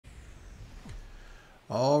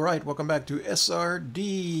All right, welcome back to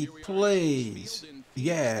SRD Plays.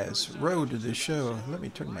 Yes, road to the show. Let me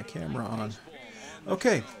turn my camera on.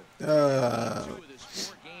 Okay,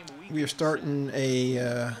 we are starting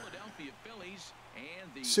a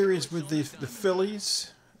series with the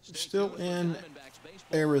Phillies, still in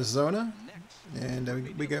Arizona,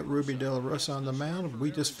 and we got Ruby De La Rosa on the mound.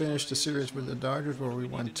 We just finished a series with the Dodgers where we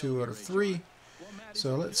won 2 out of 3.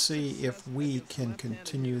 So let's see if we can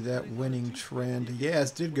continue that winning trend.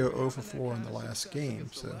 Yaz did go 0 for 4 in the last game.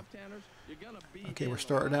 So, okay, we're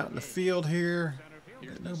starting out in the field here.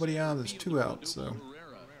 Got nobody on. There's 2 out. So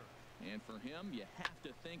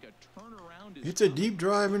it's a deep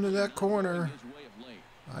drive into that corner.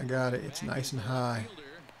 I got it. It's nice and high.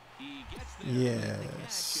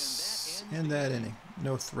 Yes. In that inning.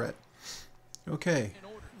 No threat. Okay.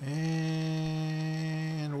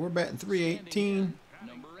 And we're batting 318.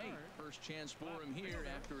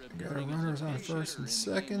 Got our runners on first and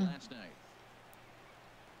second.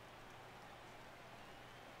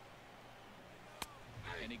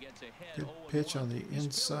 Good pitch on the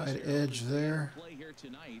inside edge there.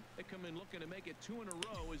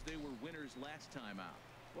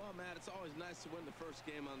 Well, Matt, it's always nice to win the first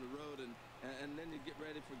game on the road, and then you get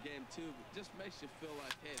ready for game 2. But just makes you feel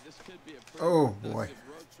like, hey, this could be a pretty productive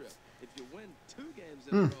road trip. If you win 2 games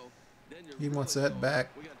in a row, then you're he wants that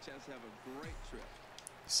back. We got a chance to have a great trip.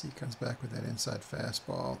 See, he comes back with that inside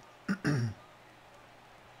fastball. The 0-2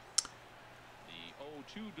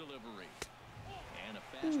 delivery. And a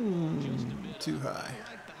fastball just a bit too high. I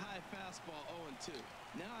like the high fastball 0-2.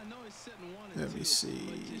 Now I know he's sitting 1 and 2. Let me see.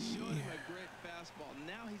 But just showed him a great fastball.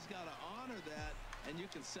 Now he's got to honor that, and you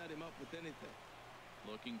can set him up with anything.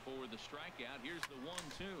 Looking for the strikeout. Here's the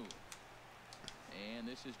 1-2. And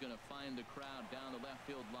this is going to find the crowd down the left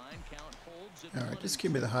field line. Count holds at All right, just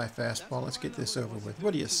give me the high fastball. Let's get this over with.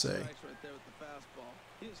 What do you say? Right there with the fastball.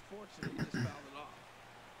 He is fortunate he just fouled it off.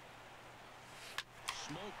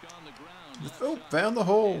 Smoke on the ground. Oh, found the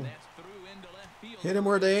hole. Hit him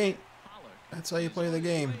where they ain't. That's how you play the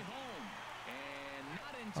game.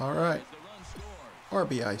 All right.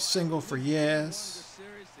 RBI single for Yaz.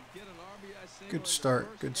 Good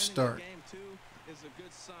start. Good start. Game 2 is a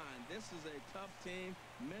good sign. This is a tough team,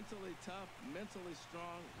 mentally tough, mentally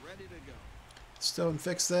strong, ready to go. Still haven't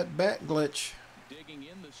fixed that bat glitch. Digging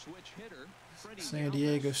in the switch hitter. San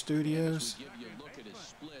Diego Studios.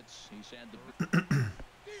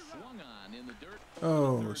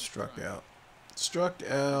 Oh, struck out. Struck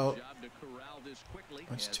out.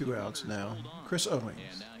 That's 2 outs now. Chris Owings.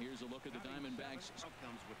 And now here's a look at the Diamondbacks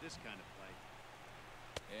outcomes with this kind of play.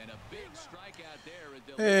 And a big strikeout there.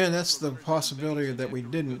 And that's the possibility that we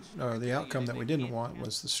didn't, or the outcome that we didn't want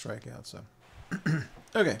was the strikeout. So,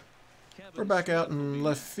 okay. We're back out in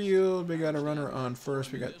left field. We got a runner on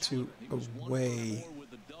first. We got 2 away.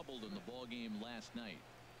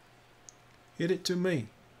 Hit it to me.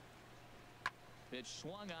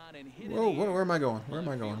 Whoa, where am I going? Where am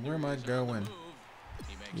I going? Where am I going?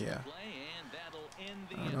 Yeah.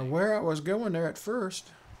 I don't know where I was going there at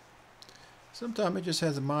first. Sometimes it just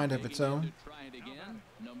has a mind of its own.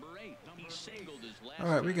 All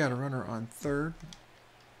right, we got a runner on third.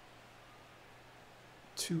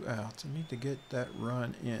 2 outs. I need to get that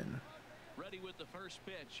run in. Ready with the first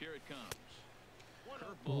pitch. Here it comes.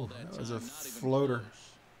 Oh, that was a floater.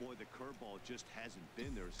 Boy, the curveball just hasn't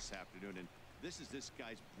been there this afternoon, and this is this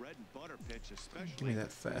guy's bread and butter pitch, especially. Give me that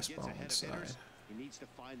fastball inside. He needs to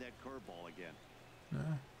find that curveball again.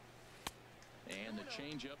 No. And the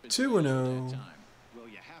changeup is 2-0. Well,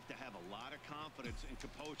 you have to have a lot of confidence and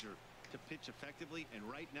composure to pitch effectively, and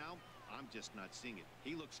right now, I'm just not seeing it.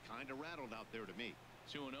 He looks kind of rattled out there to me.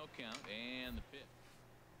 2-0 count, and the pitch.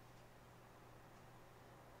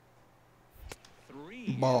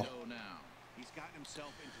 3-0 Ball. now. He's gotten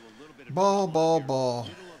himself into a little bit of Ball. middle of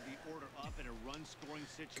the order up in a run-scoring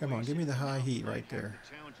situation. Come on, give me the high heat right there.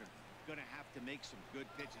 Gonna have to make some good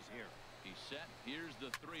pitches here. He's set. Here's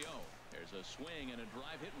the 3-0. There's a swing and a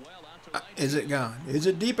drive hit well out to right. Is it gone? Is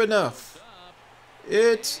it deep enough?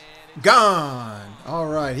 It's gone. All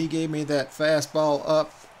right, he gave me that fastball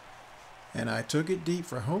up, and I took it deep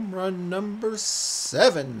for home run number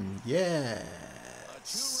 7. Yes. A 2-run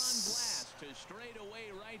blast to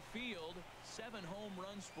straightaway right field. 7 home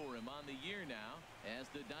runs for him on the year now, as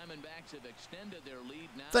the Diamondbacks have extended their lead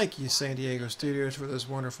now. Thank you, San Diego Studios, for this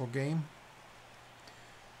wonderful game.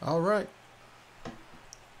 All right.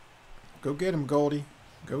 Go get him, Goldie.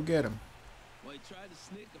 Go get him. Well, he tried to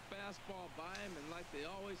sneak the fastball by him, and like they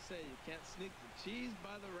always say, you can't sneak the cheese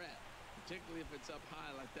by the rat, particularly if it's up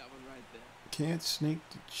high like that one right there. Can't sneak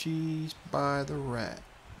the cheese by the rat.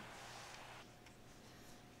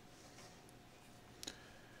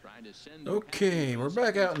 trying to send a Okay, we're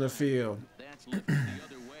back out in the field. That's lifted the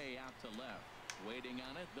other way out to left. Waiting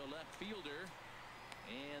on it, the left fielder.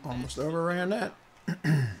 And Almost overran that.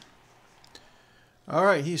 All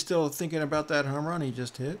right, he's still thinking about that home run he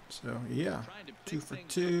just hit. So, yeah, 2 for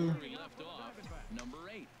 2. Number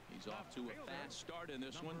 8. He's off to a fast start in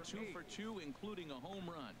this one. 2 for 2, including a home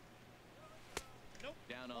run.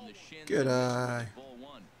 Down on the shin. Good eye. Ball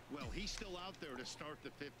 1. Well, he's still out there to start the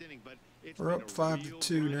 5th inning, but it's We're up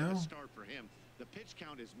 5-2 now. Start for him. The pitch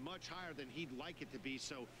count is much higher than he'd like it to be,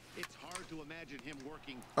 so it's hard to imagine him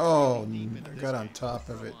working. Oh, I got on top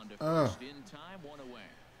of it. Oh.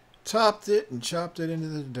 Topped it and chopped it into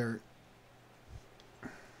the dirt.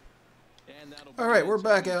 All right, we're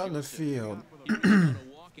back out in the field.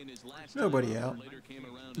 Nobody out.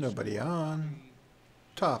 Nobody on.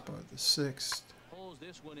 Top of the 6th. Pulls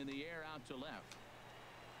this one in the air out to left.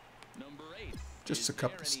 Number 8. Just a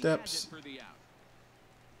couple steps.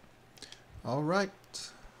 All right,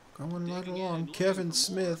 going right along. Kevin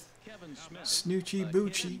Smith, Snoochie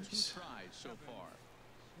Boochies.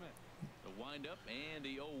 The windup and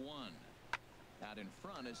the 0-1. Out in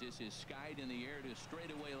front as this is skied in the air to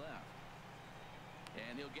straightaway left.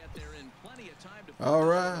 And he'll get there in plenty of time to put all this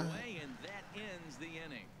right. away, and that ends the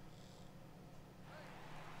inning.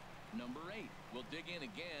 Number 8 will dig in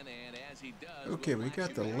again, and as he does, okay, we'll we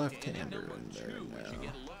got the back left-hander in in there You get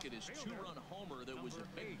now. a look at his 2-run homer that was a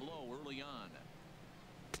big blow early on.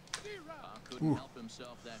 Couldn't help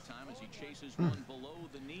himself that time as he chases one below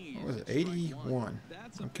the knees. What was it, 81?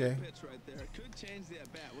 Okay.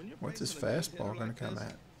 What's his fastball going to come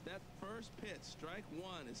at? That first pitch, strike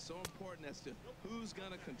 1, is so important as to who's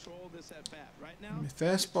going to control this at bat. Right now, My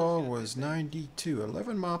fastball was 92,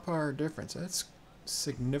 11 mile per hour difference. That's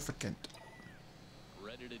significant.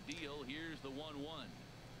 Ready to deal. Here's the 1-1.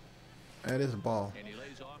 That is a ball, And he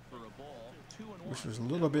lays off for a ball. 2-1. which was a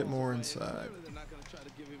little bit more inside. they're not going to try to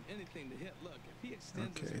give him anything to hit. Look, if he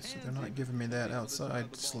extends Okay, his so hands, they're not giving me that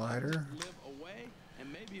outside slider. live away,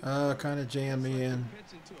 and maybe Kind of jammed me in.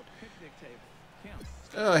 pitch into a picnic table. Count.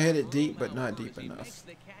 Oh, I hit it deep, but not deep enough.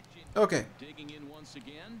 Okay, Digging in once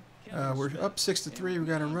again. we're up 6-3. We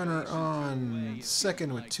got a runner on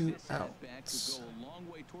second with 2 outs. Could go a long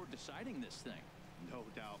way toward deciding this thing. No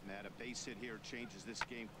doubt, Matt. A base hit here changes this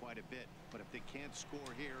game quite a bit. But if they can't score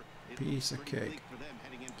here, it Piece of looks pretty cake. bleak for them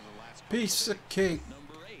heading into the last couple Piece of cake.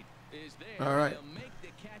 Number 8 is there. All right. They'll make the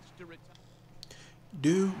catch to retire.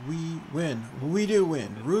 Do we win? We do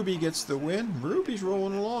win. Ruby gets the win. Ruby's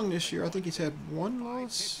rolling along this year. I think he's had 1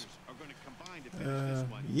 loss. are going to combine to finish this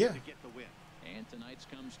one Yeah. to get the win. And tonight's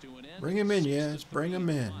comes to an end. Bring him in, yes. Bring him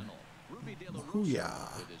in. Ruby De La Rosa Hoo-yah.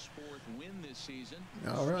 with his 4th win this season.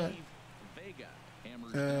 All right. Steve Vega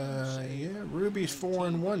hammers down Yeah, save. Ruby's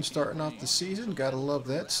 4-1 starting off the season. Gotta love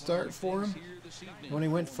that start for him. Here this evening. Only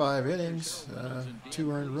went 5 innings,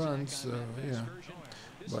 2 earned runs, so yeah.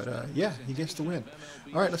 But yeah, he gets the win.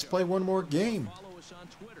 All right, let's play one more game. Follow us on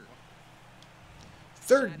Twitter.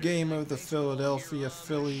 3rd game of the Philadelphia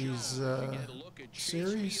Phillies Get a look at Chase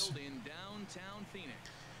series. Field in downtown Phoenix.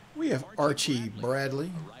 We have Archie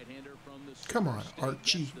Bradley. Right-hander from the Come on, state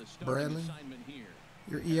Archie gets the starting Bradley. assignment here.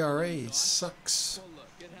 Your ERA sucks. Well, look,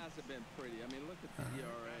 it hasn't been pretty. I mean, look at the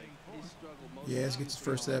ERA. He struggled most Yes, gets his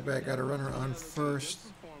first at bat. Got a runner on first.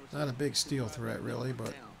 Not a big steal threat, really,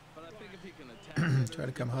 but But I think if he can attack try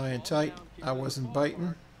to come high and tight. I wasn't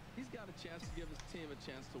biting. he's got a chance to give his team a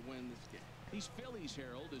chance to win this game. These Phillies,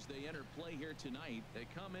 Harold, as they enter play here tonight, they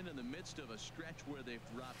come in the midst of a stretch where they've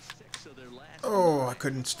dropped 6 of their last. Oh, I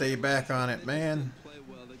couldn't stay back on it, man. Play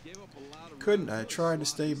well. They gave up a lot of Couldn't. I runs. tried to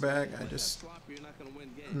stay back. I just. Sloppy, you're not going to win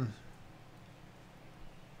games.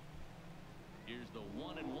 Here's the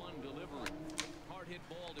 1-1 delivery. Hard hit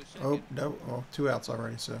ball to second. Oh, no. Oh, 2 outs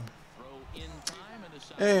already, so. Throw in time and the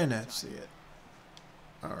side. And that's it.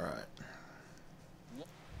 All right.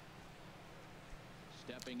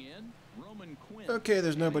 Stepping in, Roman Quinn. Okay,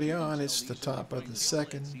 there's nobody on. It's the top of the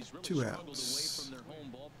 2nd. 2 outs. Away from their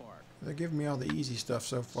home ballpark. They're giving me all the easy stuff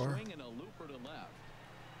so far. Swing and a looper to left.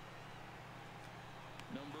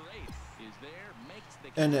 Number 8 is there, makes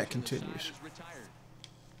the And catch, that the side continues. is retired.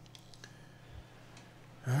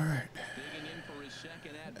 All right. Digging in for his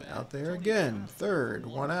second at-bat. Out there again. 3rd.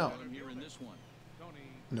 1 out. Here in this one.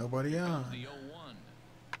 Nobody on. The 0-1.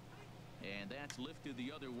 And that's lifted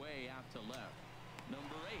the other way out to left.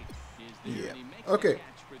 Number 8 is there, Yeah. and he makes Okay. the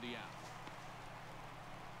catch for the out.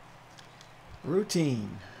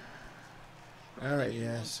 Routine. All right, Once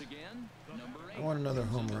yes. again, number 8. I want another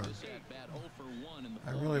home run. This at-bat 0 for 1 in the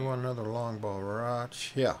I ball really game. want another long ball,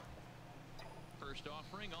 Roch. Yeah. First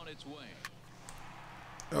offering on its way.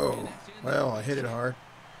 Oh, well, I hit it hard.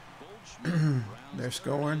 They're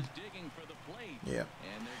scoring. Yeah.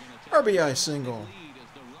 RBI single.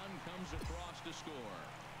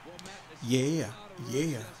 Yeah.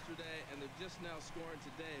 Yeah.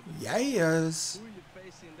 Yes.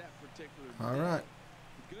 All right.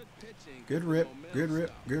 Good rip. Good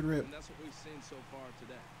rip. Good rip.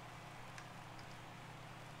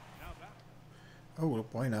 Oh,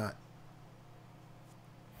 why not?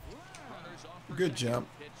 Good jump.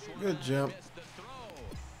 Good jump.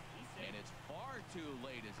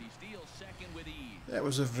 That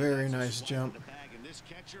was a very nice jump. This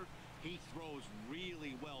catcher, he throws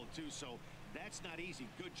really well too, so that's not easy.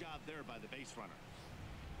 Good job there by the base runner.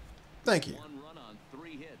 Thank you.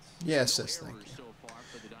 Yes, yes, thank you.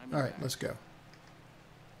 All right, let's go.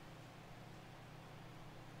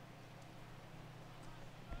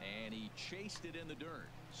 And he chased it in the dirt.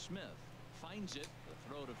 Smith finds it. The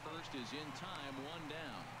throw to first is in time, one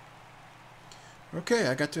down. Okay,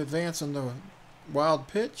 I got to advance on the wild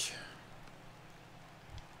pitch.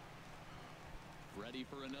 Ready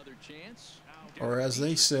for another chance? Or as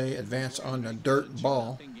they say, advance on the dirt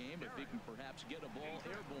ball.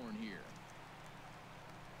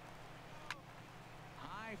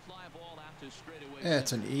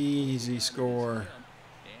 That's an easy score. And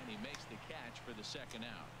he makes the catch for the second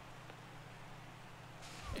out.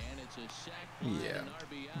 And it's a sac fly Yeah, and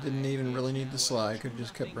RBI. didn't even really need the slide. Could have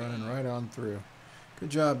just kept running right on through.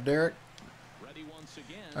 Good job, Derek. Ready once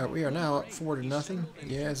again. All right, we are now up 4-0.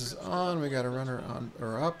 Yaz is on. We got a runner on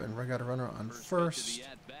or up, and we got a runner on first.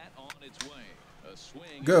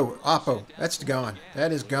 Go, Oppo. That's gone.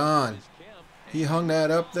 That is gone. He hung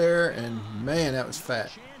that up there, and man, that was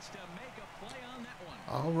fat.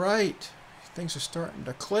 All right, things are starting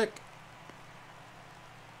to click.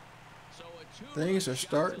 Things are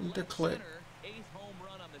starting to click.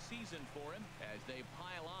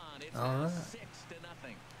 All right.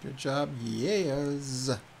 Good job, yes.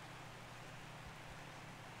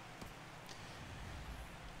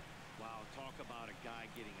 Wow, talk about a guy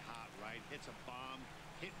getting hot, right? Hits a bomb,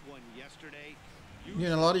 hit one yesterday. You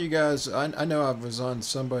know, a lot of you guys, I know I was on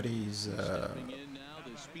somebody's,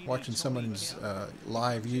 watching someone's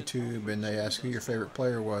live YouTube, and they asked who your favorite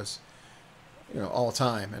player was, you know, all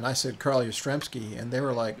time. And I said Carl Yastrzemski, and they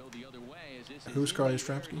were like, who's Carl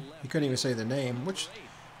Yastrzemski? He couldn't even say the name, which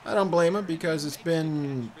I don't blame him because it's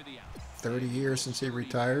been 30 years since he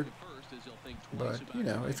retired. But, you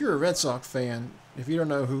know, if you're a Red Sox fan, if you don't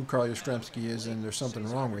know who Carl Yastrzemski is, then there's something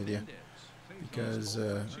wrong with you. Because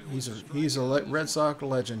he's a Red Sox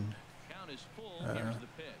legend.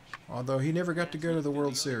 Although he never got to go to the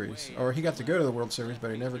World Series. Or he got to go to the World Series,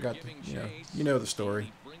 but he never got to, you know the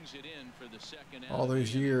story. All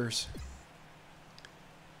those years.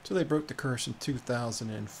 So they broke the curse in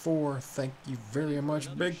 2004. Thank you very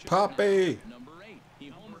much, Big Poppy.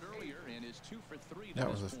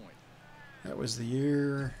 That was the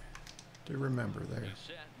year to remember there.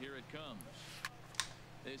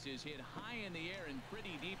 This is hit high in the air and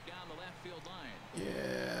pretty deep down the left field line.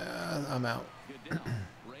 Yeah, I'm out.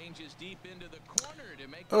 Ranges deep into the corner to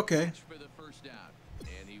make okay. catch for the first out.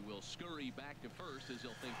 And he will scurry back to first as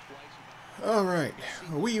he'll think twice. All right,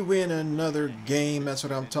 we win another game. That's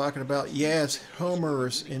what I'm talking about. Yes,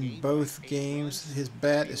 homers in both games. His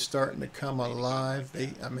bat is starting to come alive.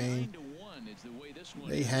 They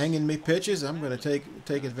hanging me pitches. I'm going to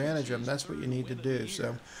take advantage of them. That's what you need to do.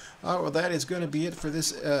 So, all right, well, that is going to be it for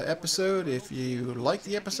this episode. If you like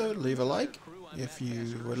the episode, leave a like. If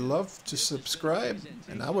you would love to subscribe,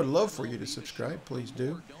 and I would love for you to subscribe, please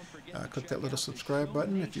do. Click that little subscribe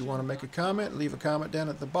button. If you want to make a comment, leave a comment down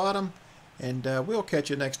at the bottom. And we'll catch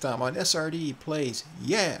you next time on SRD Plays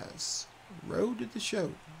Yaz. Road to the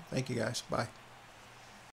show. Thank you, guys. Bye.